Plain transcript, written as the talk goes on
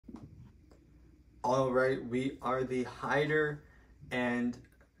All right, we are the hider, and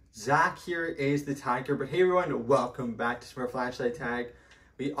Zach here is the tagger. But hey everyone, welcome back to Smart Flashlight Tag.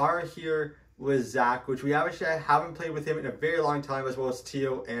 We are here with Zach, which we actually haven't played with him in a very long time, as well as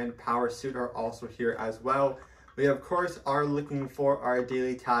Tio and Power Suit are also here as well. We of course are looking for our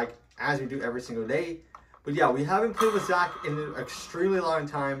daily tag as we do every single day. But yeah, we haven't played with Zach in an extremely long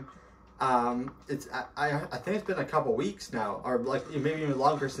time. I think it's been a couple weeks now, or like maybe even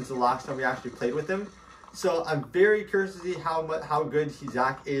longer since the last time we actually played with him. So I'm very curious to see how good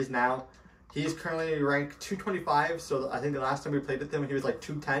Zach is now. He's currently ranked 225. So I think the last time we played with him, he was like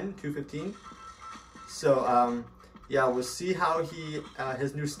 210, 215. So yeah, we'll see how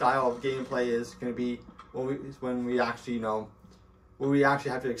his new style of gameplay is going to be when we actually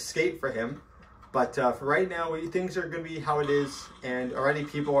have to escape for him. But for right now, things are going to be how it is, and already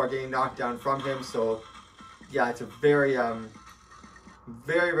people are getting knocked down from him. So yeah, it's a very,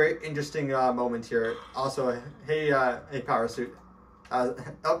 very interesting moment here. Also, hey Power Suit.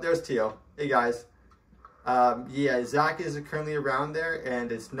 Oh, there's Tio. Hey guys. Yeah, Zach is currently around there,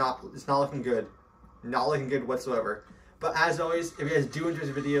 and it's not looking good. Not looking good whatsoever. But as always, if you guys do enjoy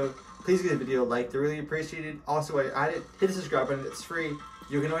the video, please give the video a like. They're really appreciated. Also, hit the subscribe button. It's free.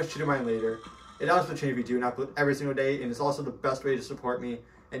 You can always change mine later. It also changes if you do and upload every single day, and it's also the best way to support me.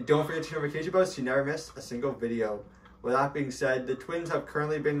 And don't forget to turn notification bells so you never miss a single video. With that being said, the twins have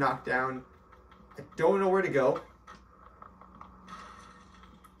currently been knocked down. I don't know where to go.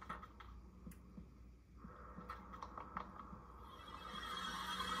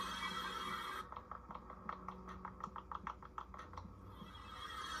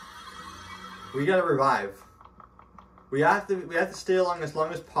 We gotta revive. We have to stay along as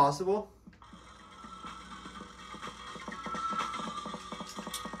long as possible.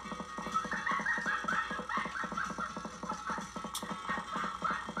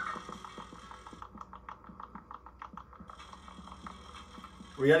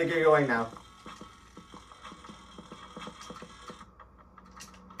 We gotta get going now.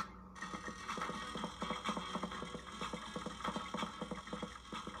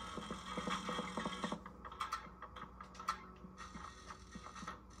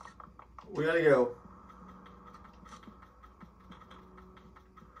 We gotta go.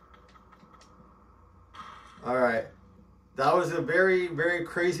 All right. That was a very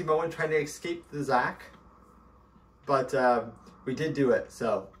crazy moment trying to escape the Zach. But we did do it,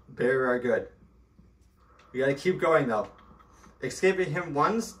 so very good. We gotta keep going though. Escaping him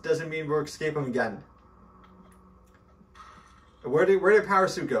once doesn't mean we'll escape him again. Where did Power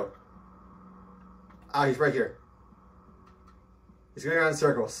Suit go? Ah, he's right here. He's going around in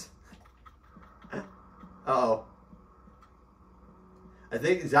circles. Uh-oh. I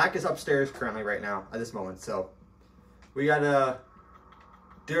think Zach is upstairs currently right now at this moment, so we gotta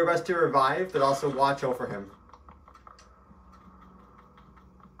do our best to revive, but also watch over him.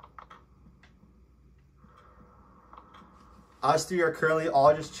 Us three are currently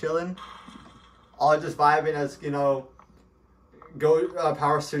all just chilling, all just vibing as, you know,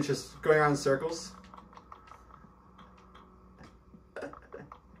 Power Suit just going around in circles.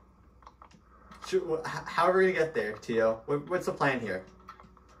 How are we gonna get there, Tio? What's the plan here?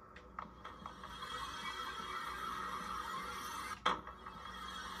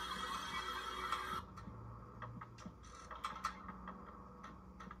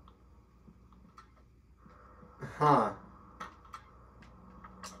 Huh.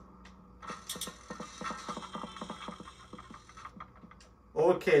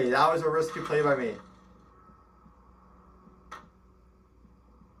 Okay, that was a risky play by me.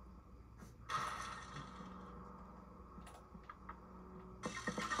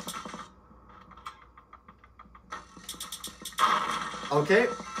 Okay.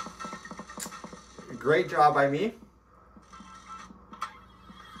 Great job by me.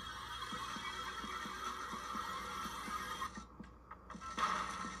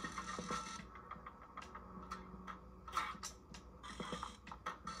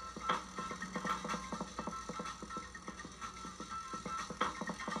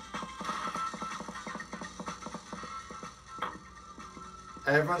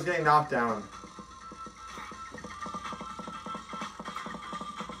 Everyone's getting knocked down.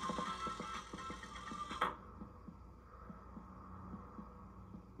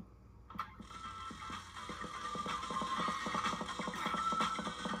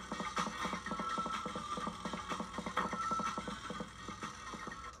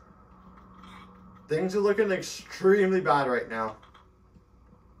 Things are looking extremely bad right now.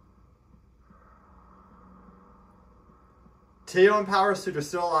 Tio and Power Suit are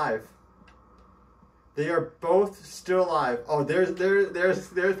still alive. They are both still alive. Oh, there's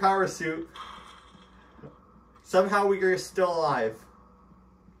Power Suit. Somehow we are still alive.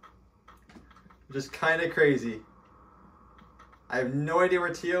 Just kind of crazy. I have no idea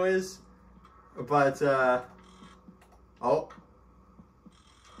where Tio is, but, oh.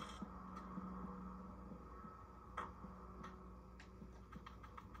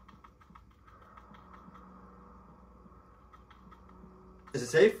 Is it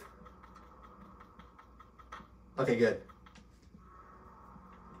safe? Okay, good.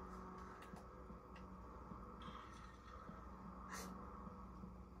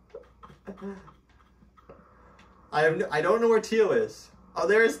 I don't know where Tio is. Oh,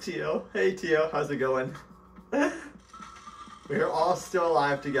 there's Tio. Hey Tio, how's it going? We're all still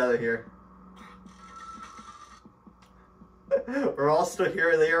alive together here. We're all still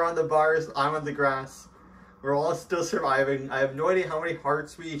here. They are on the bars. I'm on the grass. We're all still surviving. I have no idea how many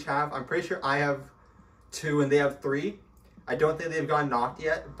hearts we each have. I'm pretty sure I have 2 and they have 3. I don't think they've gone knocked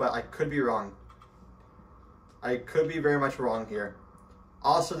yet, but I could be wrong. I could be very much wrong here.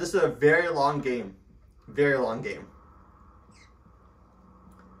 Also, this is a very long game. Very long game.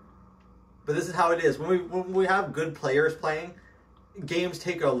 But this is how it is. When we have good players playing, games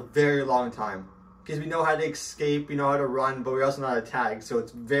take a very long time. Because we know how to escape, we know how to run, but we also know how to tag. So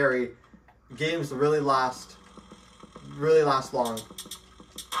it's very... Games really last long.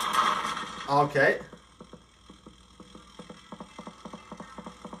 Okay.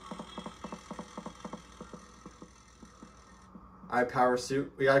 Alright, power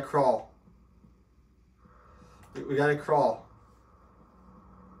suit. We gotta crawl. We gotta crawl.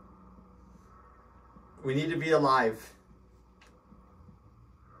 We need to be alive.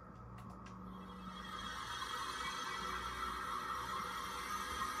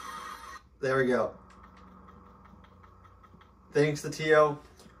 There we go. Thanks to Tio.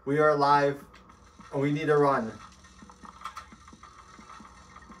 We are alive. And we need to run.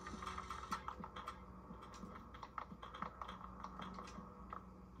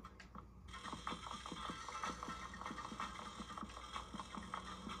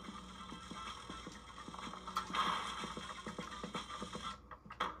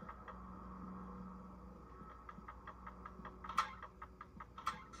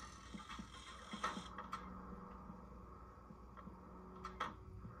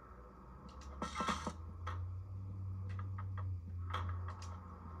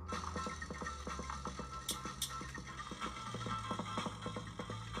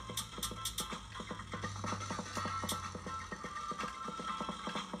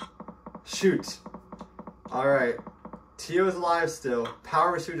 Shoot. Alright. Tio is alive still.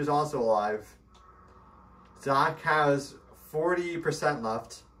 Power Suit is also alive. Zach has 40%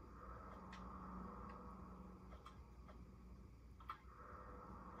 left.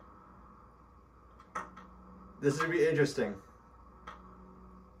 This is going to be interesting.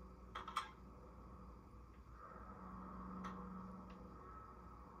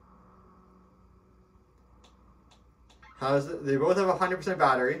 How's it? They both have 100%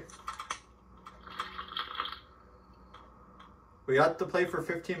 battery. We got to play for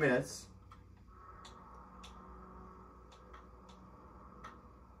 15 minutes.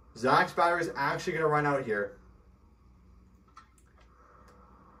 Zach's battery is actually going to run out here.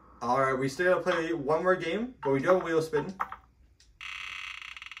 Alright, we still got to play one more game, but we do have a wheel spin.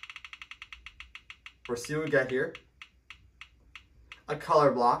 We'll see what we get here. A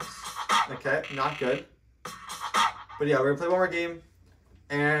color block. Okay, not good. But yeah, we're going to play one more game.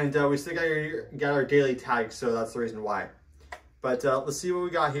 And we still got our daily tag, so that's the reason why. But let's see what we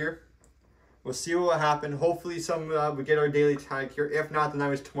got here. We'll see what will happen. Hopefully we get our daily tag here. If not, then that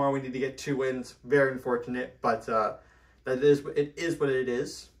means tomorrow we need to get 2 wins. Very unfortunate, but it is what it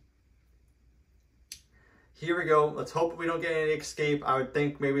is. Here we go. Let's hope we don't get any escape. I would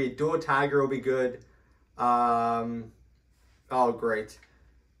think maybe a dual tagger will be good. Oh, great.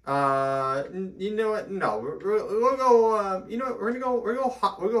 You know what? No, we'll go. You know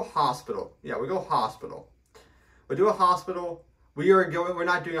what? We'll go hospital. Yeah, we'll go hospital. We'll do a hospital. We're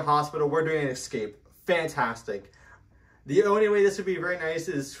not doing a hospital. We're doing an escape. Fantastic. The only way this would be very nice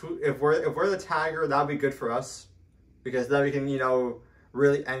is if we're the tagger. That'd be good for us, because then we can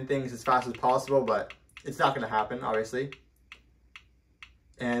really end things as fast as possible. But it's not going to happen, obviously.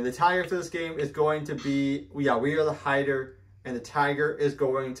 And the tagger for this game is going to be we are the hider, and the tagger is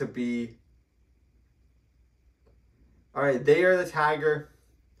going to be. All right, they are the tagger.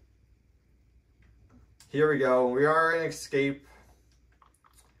 Here we go. We are in escape.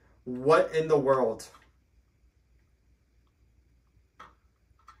 What in the world?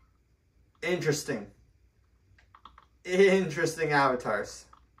 Interesting. Interesting avatars.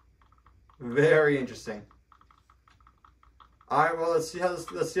 Very interesting. All right. Well, let's see how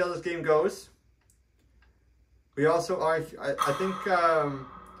this game goes. We also are, I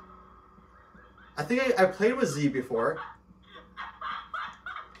think I played with Z before.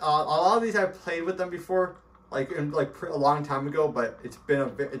 A lot of these I played with them before, like a long time ago, but it's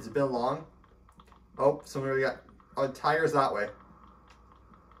been long. Oh, somebody got, oh, Tiger's that way.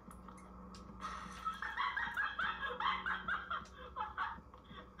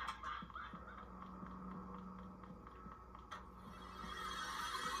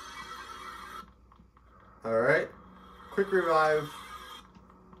 All right, quick revive.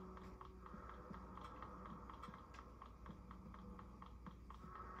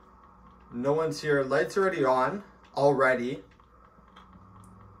 No one's here. Lights already on. Already.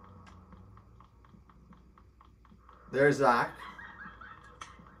 There's Zach.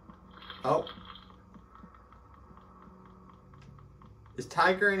 Oh. Is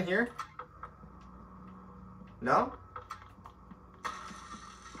Tiger in here? No?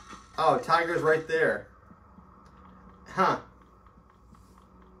 Oh, Tiger's right there. Huh.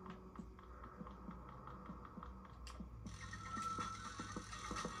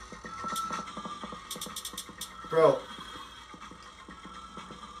 Bro.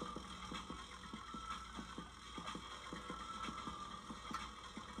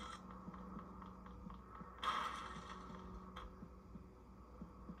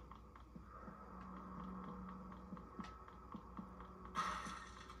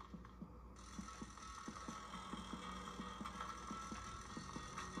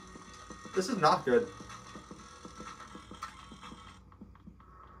 This is not good.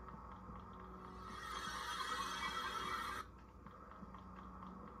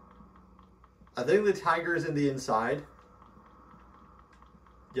 I think the Tiger's in the inside.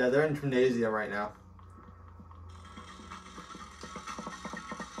 Yeah, they're in Gymnasium right now.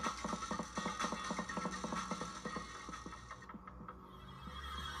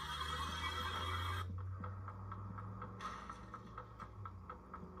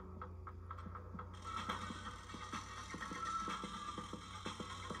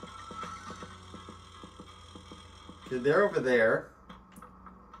 Okay, they're over there.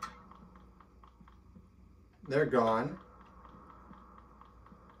 They're gone.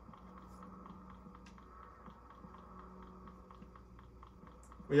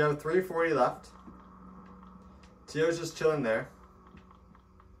 We have 340 left. Tio's just chilling there.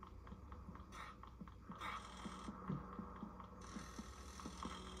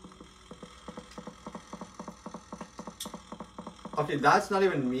 Okay, that's not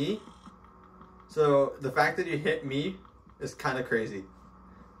even me. So the fact that you hit me is kind of crazy.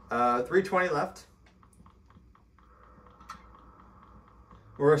 320 left.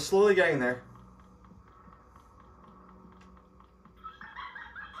 We're slowly getting there.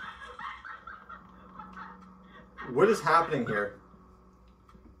 What is happening here?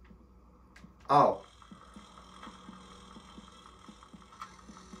 Oh.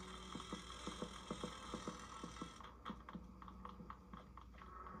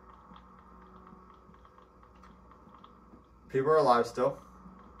 People are alive still.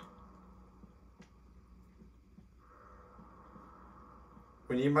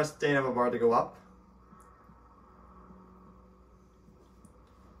 We need Mustaine of a bar to go up.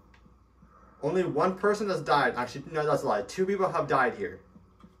 Only one person has died. Actually, no, that's a lie. 2 people have died here.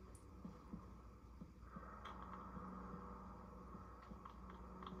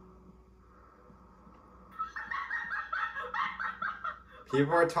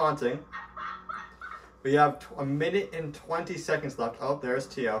 People are taunting. We have a minute and 20 seconds left. Oh, there's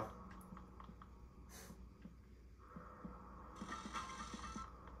Tio.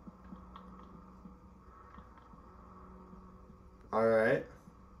 All right.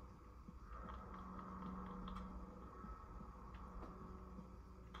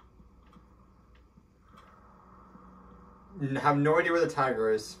 Have no idea where the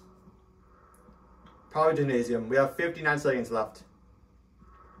Tiger is. Probably Gymnasium. We have 59 seconds left.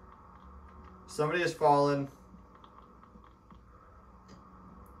 Somebody has fallen.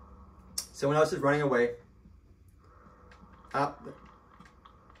 Someone else is running away.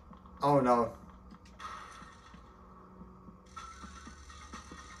 Oh no.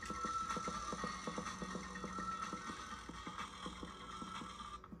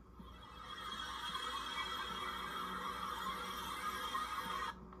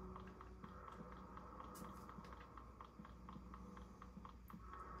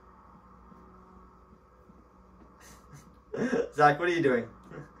 Zach, what are you doing?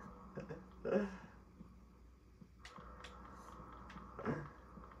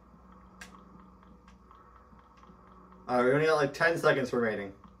 Alright, we only got like 10 seconds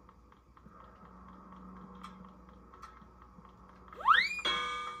remaining.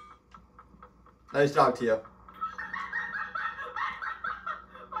 Nice job, Tio.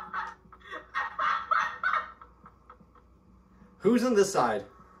 Who's on this side?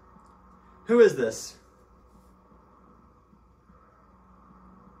 Who is this?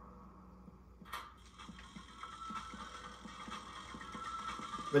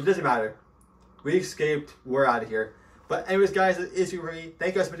 But it doesn't matter. We escaped. We're out of here. But anyways, guys, it is for me.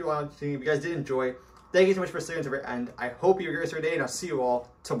 Thank you guys so much for watching. If you guys did enjoy, thank you so much for staying to the end. I hope you have a great rest of your day, and I'll see you all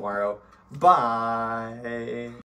tomorrow. Bye.